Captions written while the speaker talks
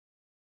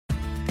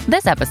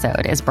This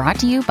episode is brought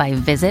to you by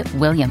Visit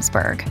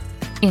Williamsburg.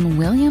 In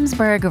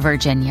Williamsburg,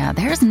 Virginia,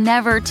 there's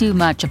never too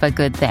much of a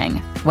good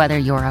thing. Whether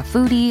you're a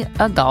foodie,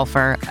 a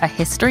golfer, a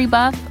history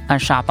buff, a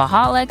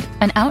shopaholic,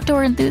 an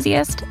outdoor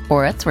enthusiast,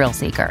 or a thrill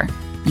seeker,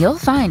 you'll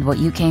find what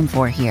you came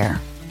for here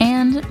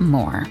and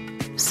more.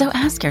 So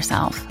ask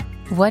yourself,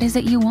 what is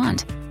it you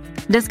want?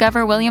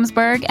 Discover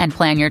Williamsburg and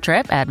plan your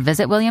trip at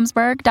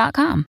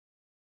visitwilliamsburg.com.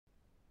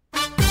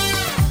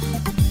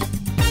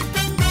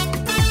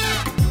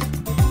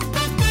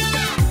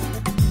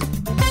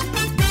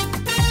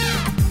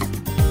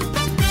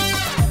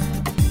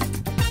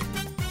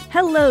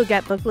 Hello,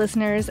 Get Booked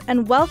listeners,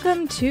 and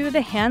welcome to The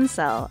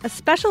Handsell, a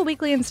special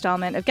weekly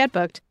installment of Get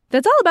Booked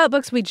that's all about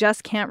books we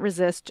just can't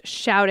resist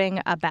shouting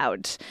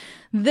about.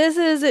 This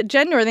is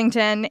Jen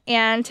Northington,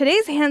 and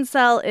today's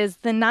Handsell is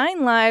The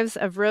 9 Lives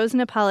of Rose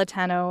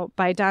Napolitano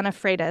by Donna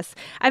Freitas.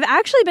 I've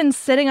actually been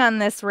sitting on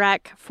this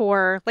rec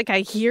for like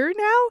a year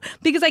now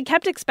because I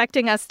kept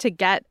expecting us to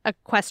get a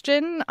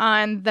question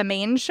on the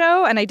main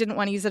show, and I didn't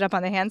want to use it up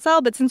on the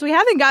Handsell. But since we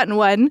haven't gotten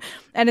one,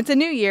 and it's a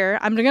new year,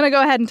 I'm going to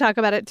go ahead and talk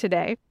about it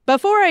today.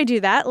 Before I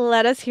do that,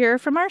 let us hear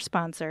from our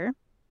sponsor.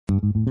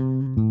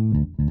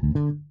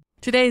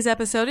 Today's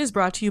episode is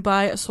brought to you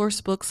by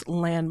Sourcebooks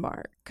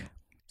Landmark.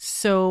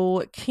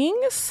 So King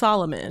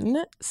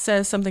Solomon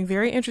says something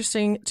very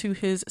interesting to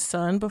his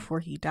son before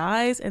he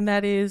dies, and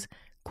that is,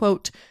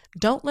 quote,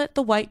 "Don't let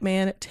the white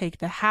man take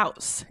the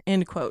house,"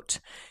 end quote.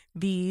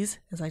 These,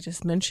 as I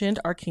just mentioned,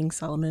 are King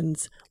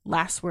Solomon's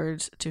last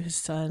words to his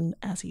son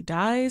as he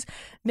dies.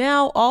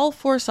 Now, all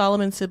 4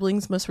 Solomon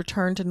siblings must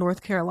return to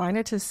North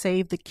Carolina to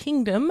save the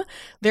kingdom,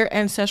 their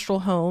ancestral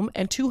home,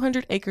 and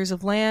 200 acres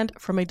of land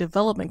from a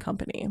development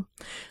company.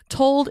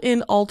 Told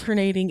in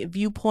alternating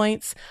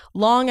viewpoints,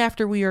 Long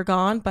After We Are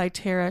Gone by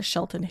Tara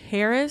Shelton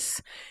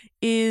Harris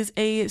is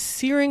a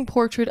searing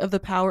portrait of the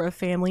power of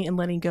family and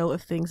letting go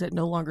of things that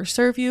no longer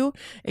serve you,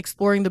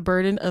 exploring the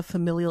burden of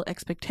familial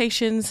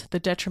expectations, the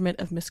detriment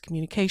of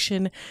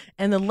miscommunication,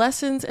 and the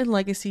lessons and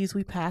legacies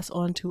we pass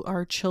on to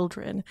our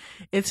children.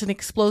 It's an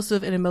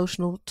explosive and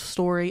emotional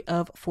story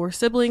of 4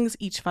 siblings,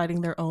 each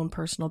fighting their own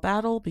personal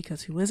battle,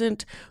 because who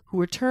isn't,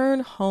 who return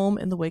home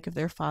in the wake of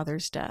their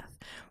father's death.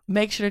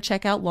 Make sure to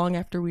check out Long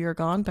After We Are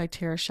Gone by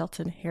Tara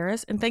Shelton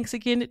Harris, and thanks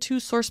again to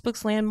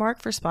Sourcebooks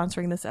Landmark for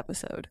sponsoring this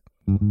episode.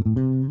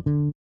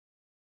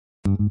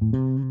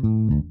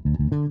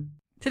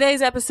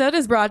 Today's episode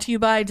is brought to you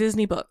by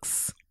Disney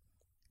Books.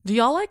 Do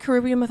y'all like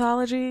Caribbean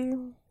mythology?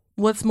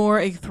 What's more,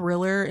 a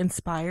thriller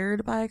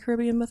inspired by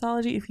Caribbean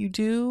mythology? If you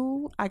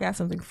do, I got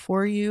something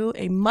for you.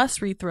 A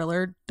must-read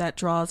thriller that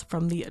draws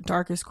from the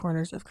darkest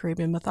corners of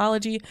Caribbean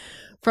mythology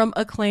from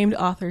acclaimed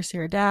author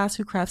Sarah Dass,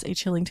 who crafts a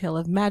chilling tale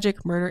of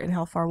magic, murder, and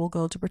how far we'll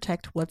go to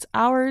protect what's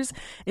ours.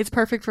 It's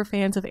perfect for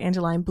fans of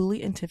Angeline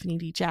Boulley and Tiffany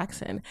D.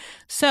 Jackson.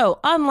 So,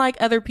 unlike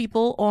other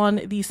people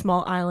on the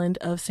small island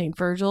of St.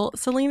 Virgil,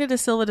 Selena da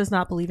Silva does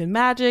not believe in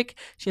magic.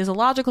 She has a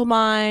logical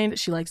mind.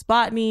 She likes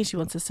botany. She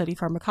wants to study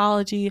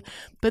pharmacology.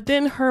 But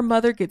then her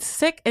mother gets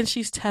sick and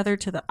she's tethered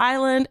to the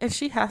island and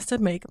she has to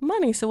make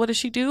money. So what does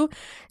she do?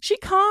 She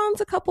cons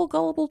a couple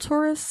gullible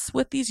tourists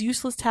with these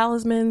useless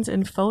talismans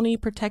and phony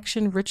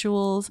protection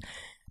rituals.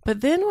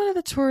 But then one of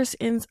the tourists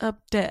ends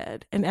up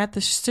dead and at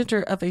the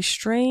center of a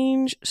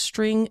strange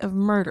string of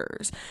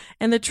murders.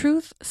 And the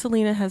truth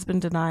Selena has been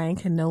denying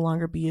can no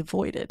longer be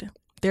avoided.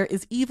 There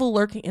is evil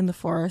lurking in the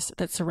forest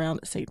that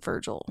surround St.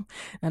 Virgil.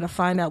 Now, to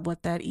find out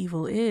what that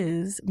evil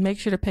is, make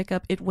sure to pick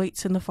up It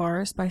Waits in the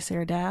Forest by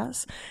Sarah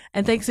Dass.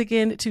 And thanks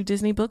again to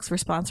Disney Books for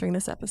sponsoring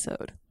this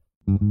episode.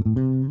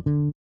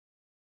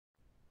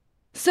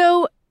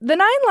 So, The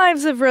 9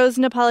 Lives of Rose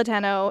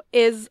Napolitano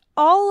is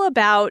all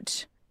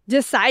about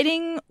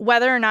deciding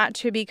whether or not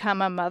to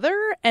become a mother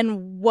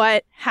and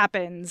what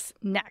happens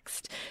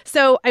next.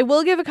 So I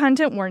will give a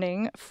content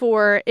warning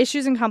for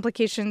issues and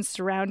complications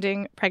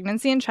surrounding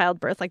pregnancy and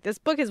childbirth. Like, this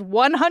book is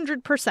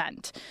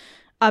 100%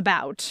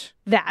 about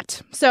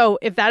that. So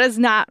if that is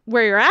not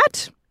where you're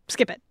at,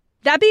 skip it.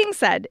 That being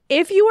said,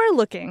 if you are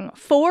looking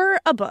for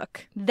a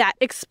book that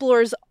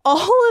explores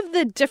all of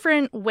the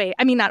different ways,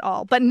 I mean, not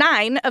all, but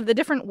 9 of the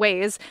different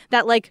ways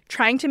that, like,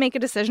 trying to make a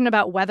decision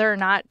about whether or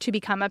not to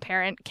become a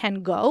parent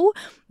can go,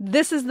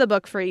 this is the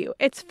book for you.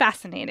 It's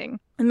fascinating.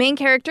 The main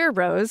character,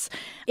 Rose,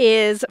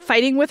 is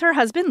fighting with her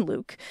husband,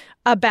 Luke,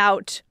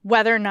 about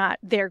whether or not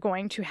they're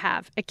going to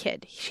have a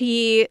kid.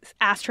 He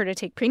asked her to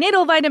take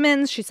prenatal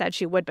vitamins. She said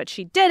she would, but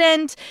she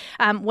didn't.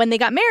 When they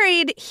got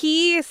married,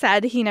 he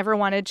said he never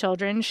wanted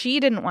children. She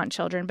didn't want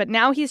children, but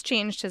now he's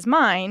changed his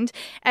mind.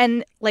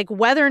 And, like,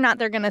 whether or not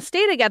they're going to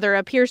stay together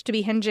appears to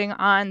be hinging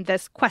on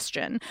this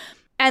question.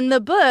 And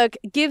the book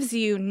gives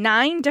you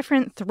 9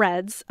 different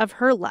threads of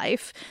her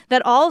life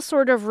that all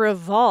sort of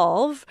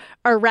revolve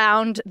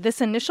around this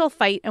initial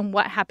fight and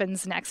what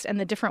happens next and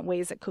the different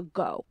ways it could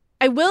go.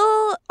 I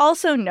will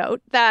also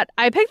note that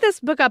I picked this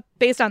book up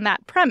based on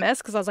that premise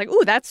because I was like,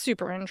 ooh, that's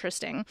super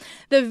interesting.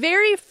 The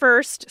very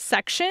first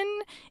section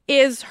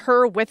is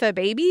her with a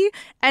baby.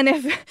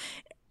 And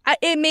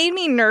it made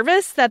me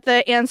nervous that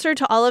the answer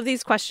to all of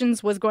these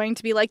questions was going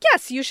to be like,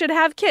 yes, you should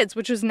have kids,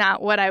 which was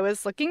not what I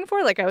was looking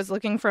for. Like, I was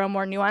looking for a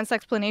more nuanced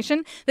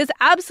explanation. This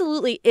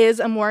absolutely is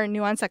a more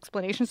nuanced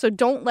explanation. So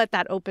don't let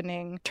that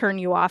opening turn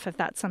you off if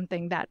that's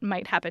something that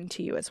might happen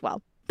to you as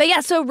well. But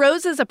yeah, so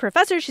Rose is a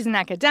professor. She's an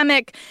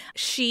academic.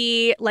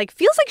 She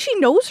feels like she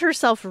knows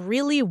herself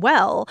really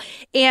well.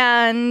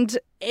 And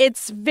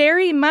it's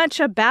very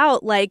much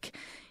about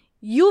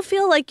you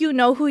feel like you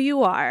know who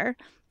you are,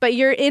 but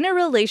you're in a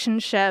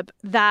relationship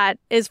that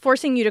is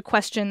forcing you to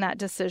question that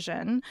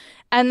decision.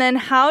 And then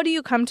how do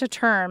you come to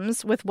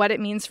terms with what it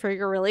means for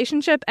your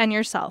relationship and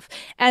yourself?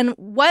 And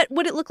what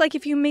would it look like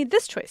if you made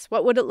this choice?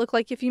 What would it look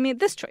like if you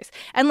made this choice?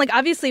 And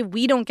obviously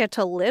we don't get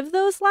to live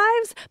those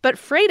lives, but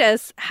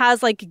Freitas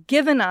has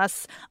given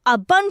us a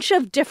bunch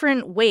of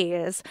different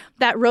ways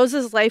that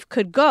Rose's life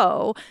could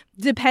go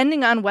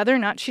depending on whether or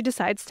not she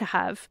decides to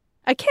have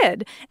a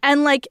kid.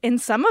 And in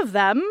some of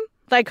them,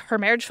 her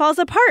marriage falls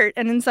apart,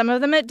 and in some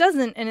of them it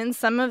doesn't. And in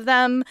some of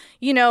them,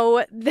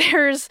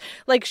 there's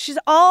she's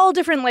all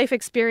different life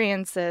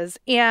experiences.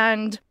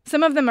 And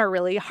some of them are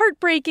really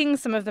heartbreaking.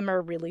 Some of them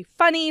are really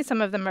funny.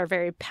 Some of them are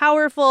very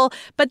powerful.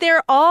 But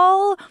they're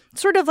all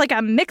sort of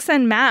a mix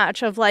and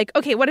match of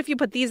okay, what if you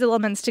put these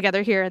elements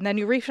together here and then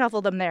you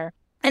reshuffle them there?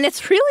 And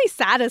it's really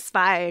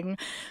satisfying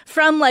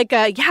from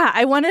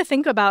I want to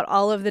think about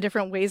all of the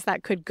different ways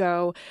that could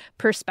go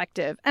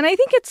perspective. And I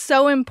think it's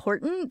so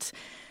important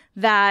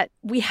that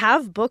we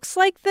have books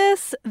like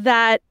this,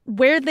 that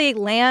where they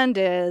land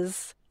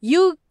is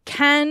you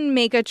can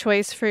make a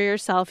choice for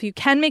yourself. You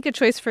can make a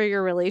choice for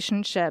your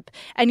relationship.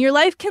 And your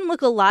life can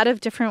look a lot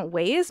of different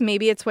ways.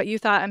 Maybe it's what you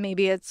thought and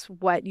maybe it's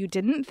what you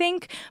didn't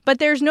think. But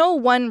there's no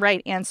one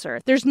right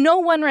answer. There's no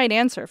one right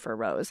answer for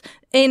Rose.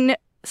 In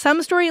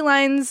some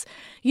storylines,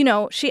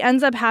 she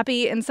ends up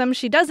happy and some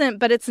she doesn't,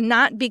 but it's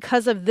not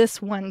because of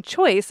this one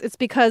choice. It's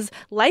because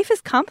life is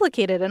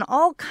complicated and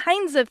all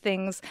kinds of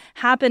things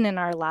happen in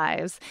our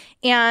lives.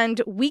 And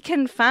we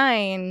can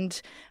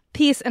find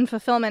peace and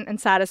fulfillment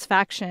and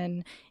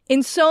satisfaction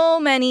in so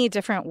many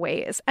different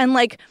ways. And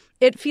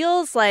it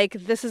feels like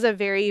this is a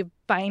very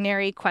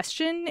binary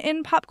question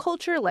in pop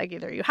culture.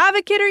 Either you have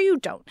a kid or you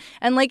don't.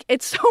 And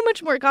it's so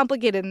much more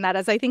complicated than that,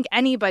 as I think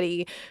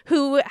anybody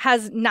who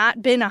has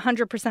not been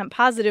 100%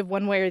 positive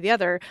one way or the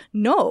other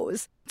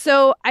knows.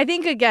 So I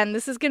think, again,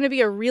 this is going to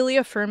be a really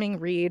affirming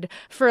read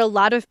for a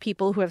lot of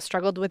people who have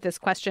struggled with this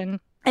question.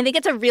 I think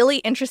it's a really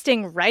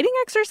interesting writing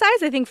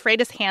exercise. I think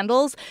Freitas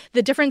handles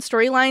the different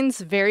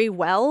storylines very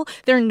well.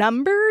 They're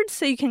numbered,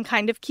 so you can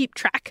kind of keep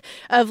track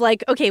of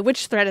okay,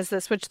 which thread is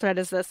this? Which thread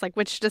is this?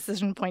 Which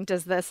decision point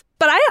is this?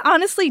 But I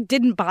honestly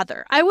didn't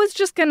bother. I was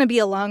just going to be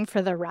along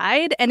for the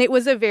ride, and it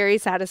was a very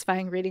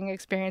satisfying reading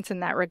experience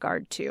in that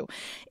regard, too.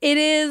 It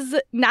is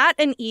not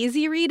an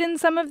easy read in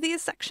some of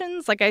these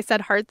sections. Like I said,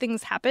 hard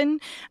things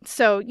happen.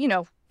 So,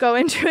 go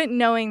into it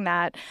knowing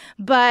that.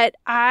 But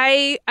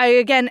I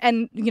again,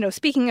 and,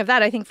 speaking of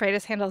that, I think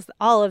Freitas handles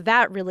all of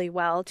that really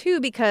well, too,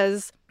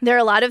 because there are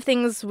a lot of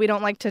things we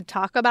don't like to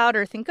talk about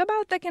or think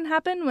about that can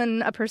happen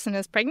when a person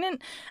is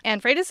pregnant.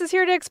 And Freitas is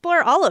here to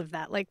explore all of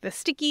that, the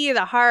sticky,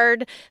 the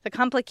hard, the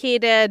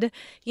complicated,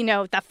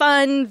 the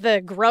fun,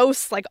 the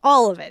gross,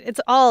 all of it.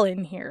 It's all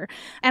in here.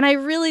 And I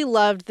really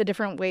loved the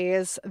different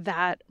ways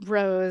that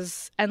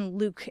Rose and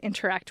Luke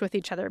interact with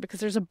each other, because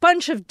there's a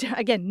bunch of,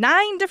 again,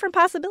 9 different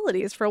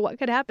possibilities for what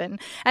could happen.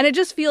 And it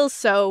just feels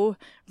so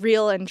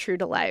real and true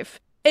to life.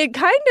 It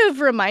kind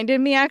of reminded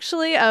me,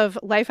 actually, of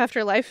Life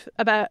After Life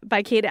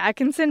by Kate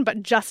Atkinson,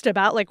 but just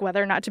about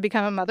whether or not to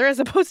become a mother as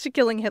opposed to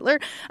killing Hitler.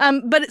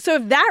 But so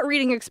if that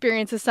reading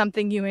experience is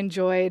something you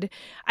enjoyed,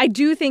 I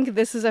do think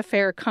this is a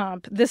fair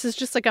comp. This is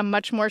just a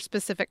much more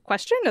specific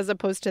question as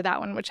opposed to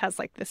that one, which has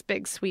this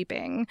big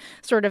sweeping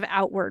sort of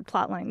outward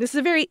plotline. This is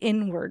a very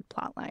inward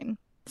plotline.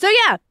 So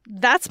yeah,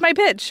 that's my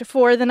pitch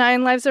for The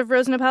 9 Lives of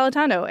Rose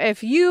Napolitano.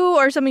 If you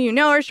or someone you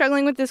know are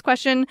struggling with this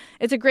question,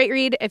 it's a great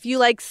read. If you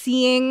like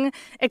seeing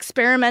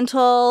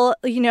experimental,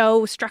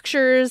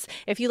 structures,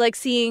 if you like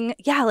seeing,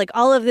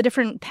 all of the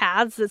different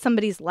paths that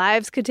somebody's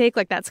lives could take,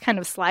 that's kind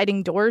of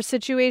sliding doors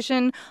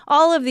situation,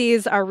 all of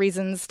these are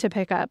reasons to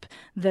pick up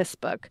this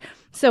book.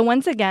 So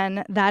once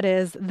again, that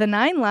is The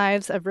 9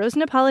 Lives of Rose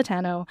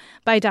Napolitano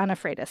by Donna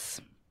Freitas.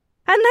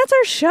 And that's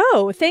our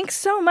show. Thanks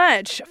so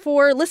much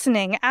for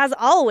listening. As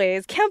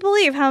always, can't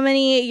believe how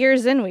many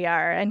years in we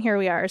are, and here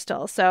we are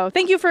still. So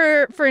thank you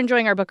for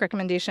enjoying our book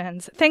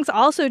recommendations. Thanks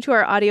also to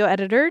our audio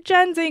editor,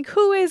 Jen Zink,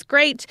 who is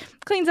great,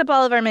 cleans up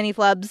all of our mini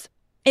flubs.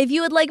 If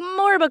you would like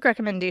more book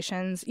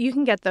recommendations, you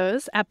can get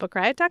those at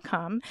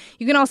bookriot.com.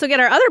 You can also get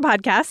our other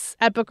podcasts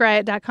at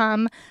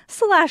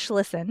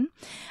bookriot.com/listen.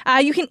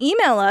 You can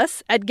email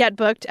us at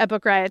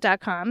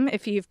getbooked@bookriot.com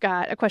if you've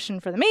got a question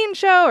for the main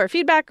show or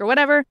feedback or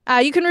whatever.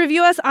 You can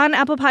review us on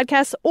Apple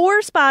Podcasts or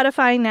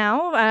Spotify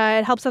now.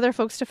 It helps other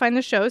folks to find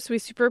the show, so we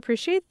super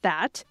appreciate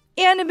that.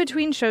 And in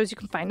between shows, you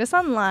can find us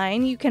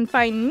online. You can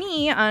find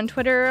me on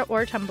Twitter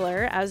or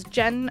Tumblr as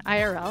Jen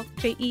IRL,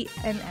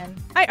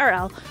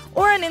 JENNIRL,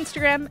 or on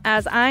Instagram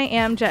as I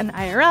am Jen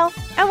IRL.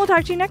 And we'll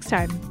talk to you next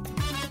time.